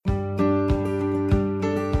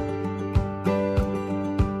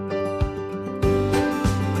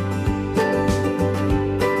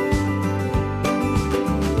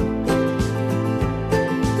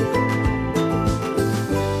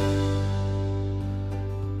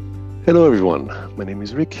Hello everyone, my name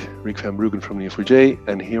is Rick van Bruggen from Neo4j,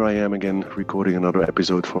 and here I am again recording another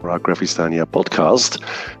episode for our Graphistania podcast.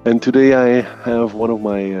 And today I have one of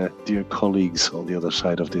my dear colleagues on the other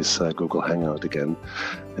side of this Google Hangout again,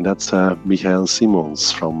 and that's Michael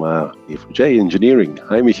Simons from Neo4j Engineering.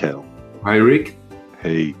 Hi Michael. Hi Rick.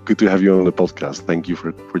 Hey, good to have you on the podcast. Thank you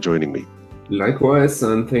for joining me. Likewise,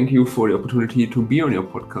 and thank you for the opportunity to be on your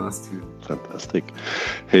podcast. Fantastic.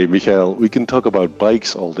 Hey, Michael, we can talk about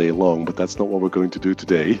bikes all day long, but that's not what we're going to do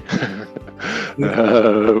today.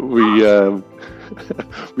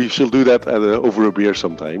 We shall do that over a beer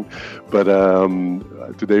sometime. But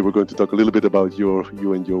today we're going to talk a little bit about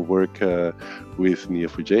you and your work with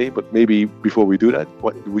Neo4j. But maybe before we do that,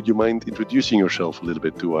 would you mind introducing yourself a little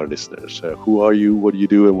bit to our listeners? Who are you? What do you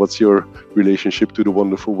do? And what's your relationship to the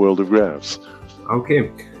wonderful world of graphs?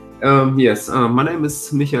 Okay. Yes, my name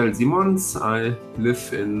is Michael Simons. I live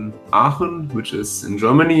in Aachen, which is in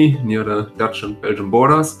Germany, near the Dutch and Belgian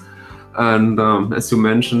borders. And as you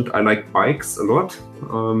mentioned, I like bikes a lot,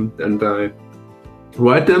 and I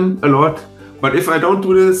ride them a lot. But if I don't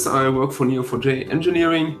do this, I work for Neo4j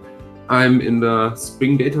Engineering. I'm in the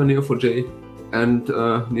Spring Data Neo4j and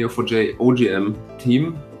Neo4j OGM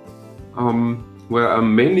team, where I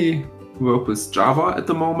mainly work with Java at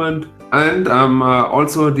the moment. And I'm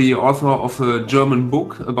also the author of a German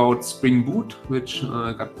book about Spring Boot, which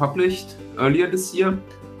got published earlier this year.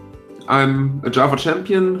 I'm a Java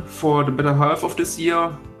champion for the better half of this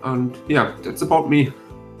year, and yeah, that's about me.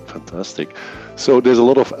 Fantastic. So there's a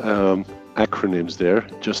lot of acronyms there,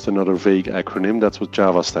 just another vague acronym. That's what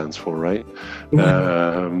Java stands for, right?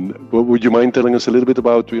 Would you mind telling us a little bit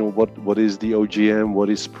about what is the OGM, what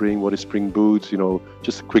is Spring Boot,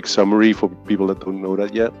 just a quick summary for people that don't know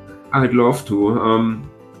that yet? I'd love to.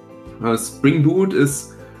 Spring Boot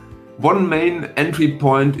is one main entry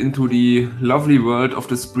point into the lovely world of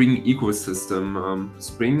the Spring ecosystem.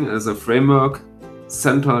 Spring is a framework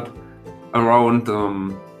centered around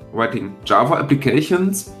writing Java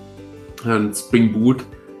applications, and Spring Boot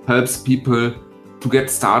helps people to get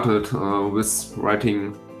started with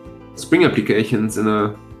writing Spring applications in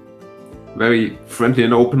a very friendly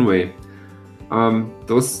and open way.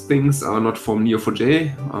 Those things are not from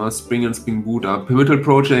Neo4j. Spring and Spring Boot are pivotal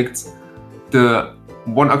projects. The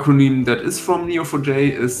one acronym that is from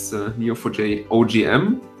Neo4j is Neo4j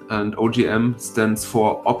OGM, and OGM stands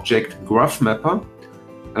for Object Graph Mapper,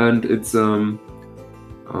 and it's a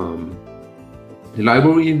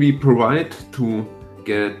library we provide to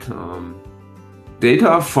get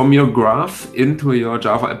data from your graph into your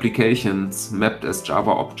Java applications mapped as Java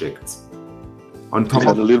objects. On top is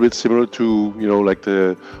that a little bit similar to, like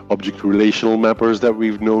the object relational mappers that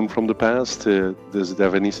we've known from the past? Does it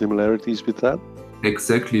have any similarities with that?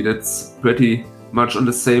 Exactly, that's pretty much on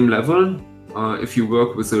the same level. If you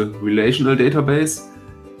work with a relational database,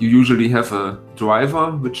 you usually have a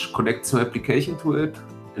driver which connects your application to it.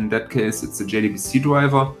 In that case, it's a JDBC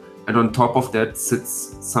driver. And on top of that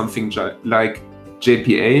sits something like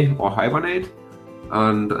JPA or Hibernate.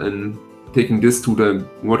 And in taking this to the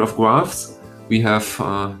world of graphs, we have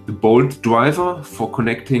the Bolt driver for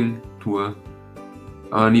connecting to a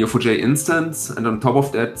Neo4j instance, and on top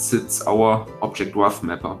of that sits our Object Graph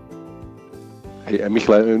Mapper. Hey,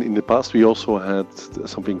 Michael, in the past we also had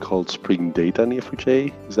something called Spring Data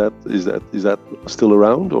Neo4j. Is that still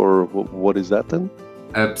around, or what is that then?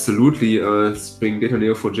 Absolutely, Spring Data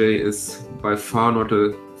Neo4j is by far not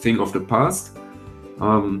a thing of the past.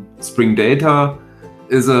 Spring Data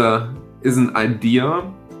is an idea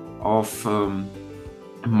of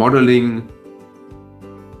modeling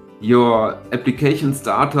your application's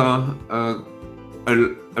data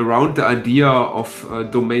around the idea of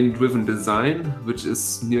domain-driven design, which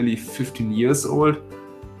is nearly 15 years old,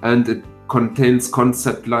 and it contains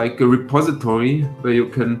concepts like a repository where you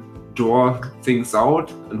can draw things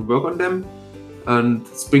out and work on them. And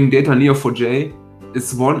Spring Data Neo4j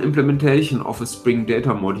is one implementation of a Spring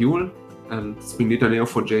Data module, and Spring Data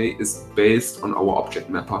Neo4j is based on our object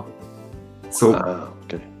mapper. So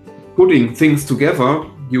putting things together,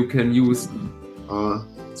 you can use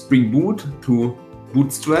Spring Boot to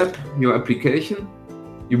bootstrap your application.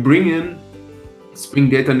 You bring in Spring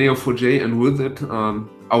Data Neo4j and with it our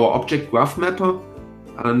Object Graph Mapper,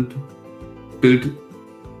 and build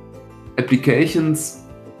applications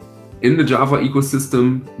in the Java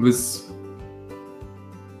ecosystem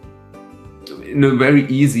in a very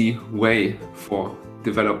easy way for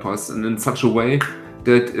developers, and in such a way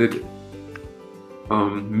that it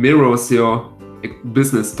mirrors your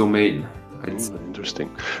business domain. Interesting.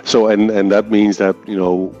 So, and that means that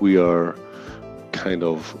we are kind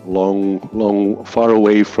of long, far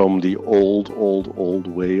away from the old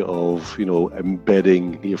way of,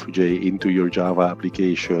 embedding Neo4j into your Java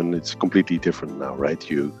application. It's completely different now, right?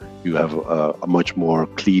 You have a much more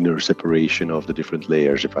cleaner separation of the different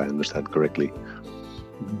layers, if I understand correctly.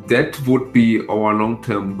 That would be our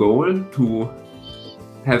long-term goal, to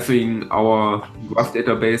having our graph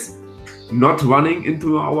database not running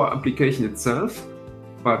into our application itself,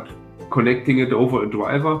 but connecting it over a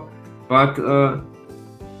driver. But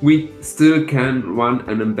we still can run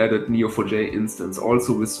an embedded Neo4j instance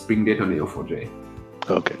also with Spring Data Neo4j.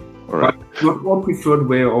 Okay, all right. But not our preferred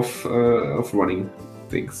way of running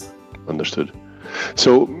things. Understood.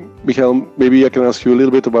 So, Michael, maybe I can ask you a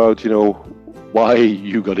little bit about, why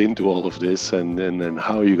you got into all of this and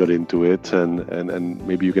how you got into it, and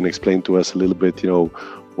maybe you can explain to us a little bit,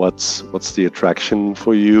 what's the attraction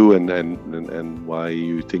for you and why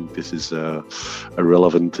you think this is a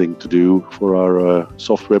relevant thing to do for our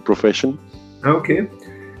software profession. Okay.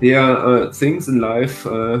 Yeah, things in life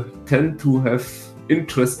tend to have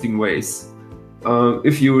interesting ways.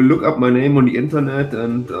 If you look up my name on the internet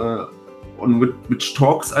and on which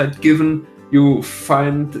talks I'd given, you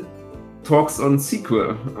find talks on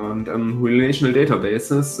SQL and relational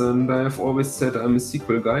databases, and I've always said I'm a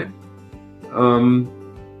SQL guy.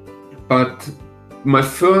 But my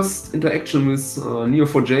first interaction with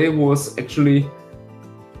Neo4j was actually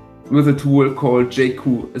with a tool called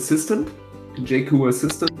JQ Assistant. JQ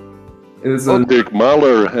Assistant is Dirk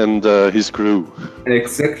Mahler and his crew.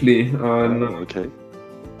 Exactly. Okay.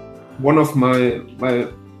 One of my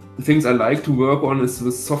things I like to work on is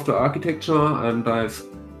with software architecture, and I've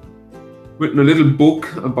written a little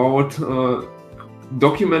book about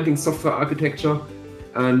documenting software architecture,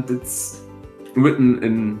 and it's written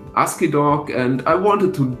in AsciiDoc, and I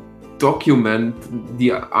wanted to document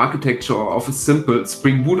the architecture of a simple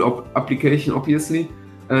Spring Boot application, obviously,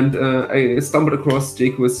 and I stumbled across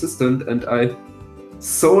JQ Assistant, and I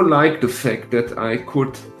so liked the fact that I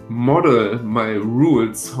could model my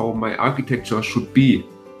rules, how my architecture should be,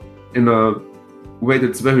 in a way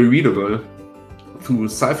that's very readable through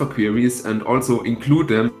Cypher queries, and also include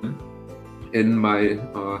them in my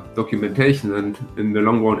documentation and in the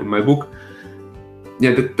long run in my book.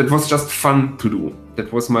 Yeah, that was just fun to do.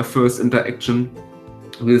 That was my first interaction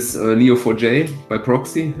with Neo4j by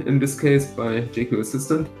proxy, in this case by JQ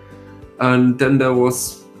Assistant. And then there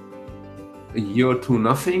was a year or two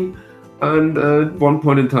nothing, and at one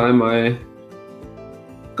point in time I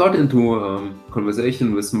got into a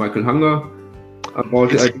conversation with Michael Hunger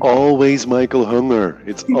about it's always Michael Hunger.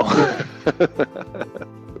 It's all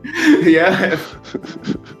yeah.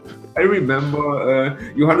 I remember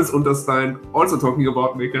Johannes Unterstein also talking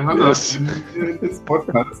about Michael Hunger in this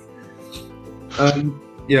podcast.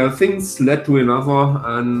 Yeah, things led to another,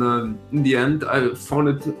 and in the end I found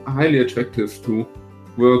it highly attractive to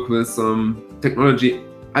work with technology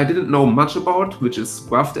I didn't know much about, which is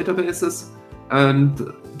graph databases, and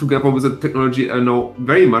together with the technology I know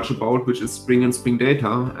very much about, which is Spring and Spring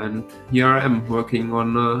Data, and here I am working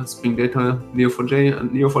on Spring Data, Neo4j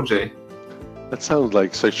and Neo4j. That sounds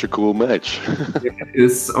like such a cool match.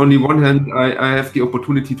 Is on the one hand, I have the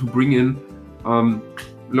opportunity to bring in a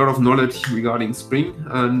lot of knowledge regarding Spring,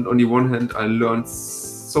 and on the one hand, I learned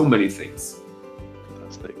so many things.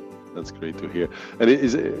 Fantastic. That's great to hear. And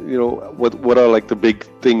is what are like the big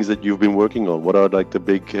things that you've been working on? What are like the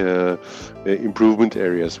big improvement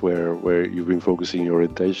areas where you've been focusing your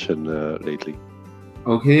attention lately?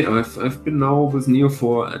 Okay, I've been now with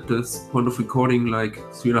Neo4 at this point of recording like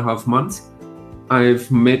 3.5 months. I've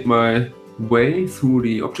made my way through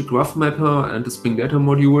the Object Graph Mapper and the Spring Data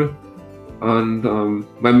module, and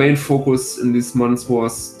my main focus in these months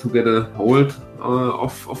was to get a hold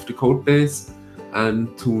of the code base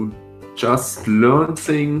and to just learn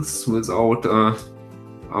things without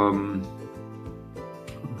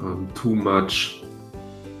too much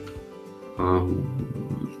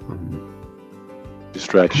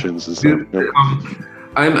distractions and stuff.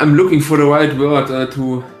 I'm looking for the right word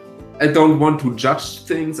to. I don't want to judge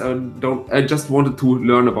things. I just wanted to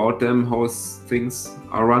learn about them, how things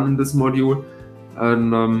are run in this module,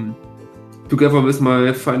 and together with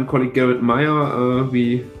my fine colleague Gerrit Meyer,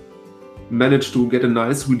 we managed to get a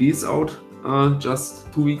nice release out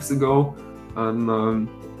just 2 weeks ago, and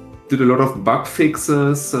did a lot of bug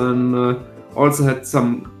fixes, and also had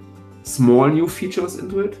some small new features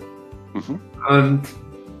into it. Mm-hmm. And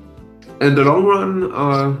in the long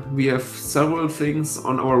run, we have several things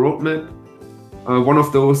on our roadmap. One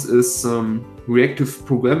of those is reactive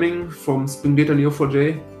programming from Spring Data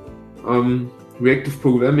Neo4j. Reactive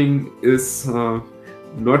programming is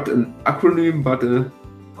not an acronym, but a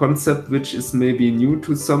concept which is maybe new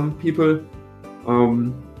to some people.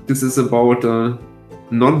 This is about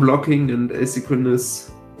non-blocking and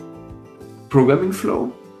asynchronous programming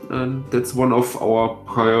flow, and that's one of our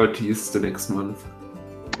priorities the next month.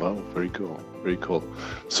 Wow, very cool. Very cool.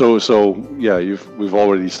 So yeah, we've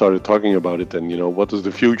already started talking about it. And what does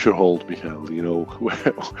the future hold, Michael?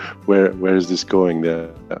 Where is this going?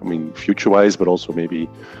 I mean, future-wise, but also maybe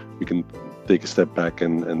we can take a step back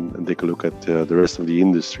and take a look at the rest of the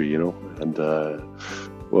industry. And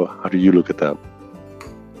well, how do you look at that?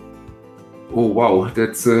 Oh wow,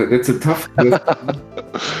 that's a tough question.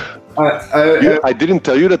 I didn't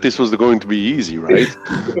tell you that this was going to be easy, right?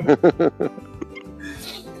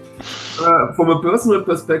 From a personal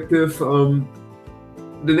perspective,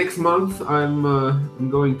 the next month I'm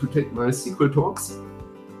going to take my SQL talks,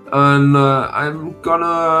 and I'm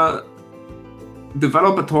gonna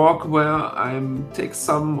develop a talk where I take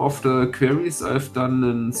some of the queries I've done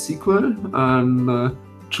in SQL and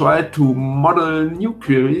try to model new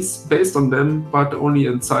queries based on them, but only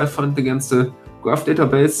in Cypher against the graph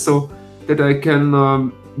database, so that I can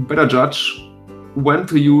better judge when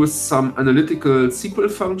to use some analytical SQL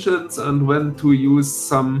functions and when to use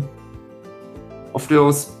some of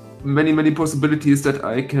those many possibilities that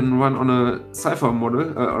I can run on a Cypher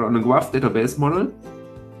model or on a graph database model.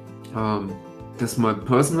 That's my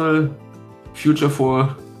personal future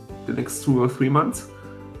for the next 2 or 3 months.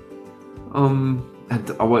 And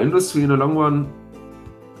our industry in the long run,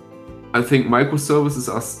 I think microservices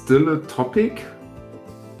are still a topic.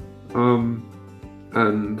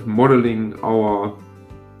 And modeling our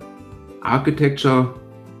architecture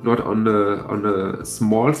not on the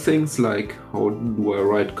small things like how do I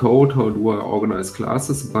write code, how do I organize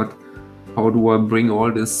classes, but how do I bring all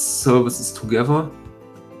these services together.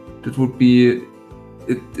 That would be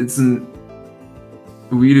it's a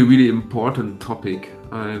really important topic.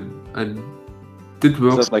 I did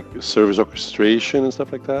work. Is that like service orchestration and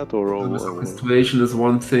stuff like that, or service orchestration is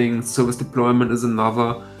one thing, service deployment is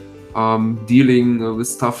another. Dealing with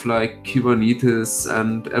stuff like Kubernetes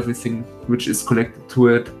and everything which is connected to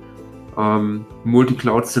it,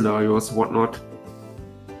 multi-cloud scenarios, whatnot.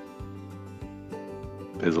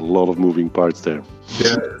 There's a lot of moving parts there.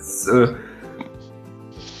 Yes.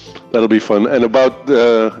 That'll be fun. And about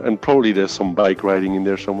and probably there's some bike riding in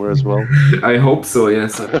there somewhere as well. I hope so.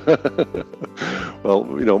 Yes. Well,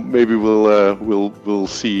 maybe we'll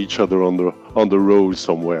see each other on the road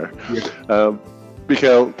somewhere. Yeah.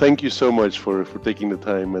 Michael, thank you so much for taking the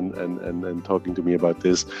time and talking to me about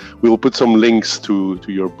this. We will put some links to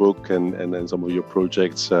your book and some of your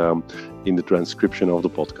projects in the transcription of the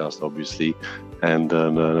podcast, obviously. And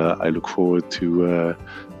I look forward to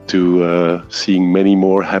seeing many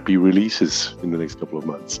more happy releases in the next couple of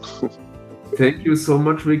months. Thank you so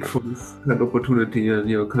much, Rick, for this kind of opportunity and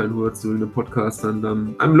your kind words during the podcast. And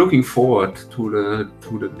I'm looking forward to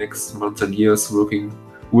the next months and years working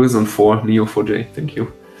with and for Neo4j. Thank you.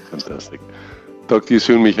 Fantastic. Talk to you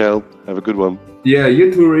soon, Michael. Have a good one. Yeah, you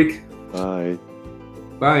too, Rick. Bye.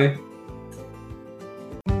 Bye.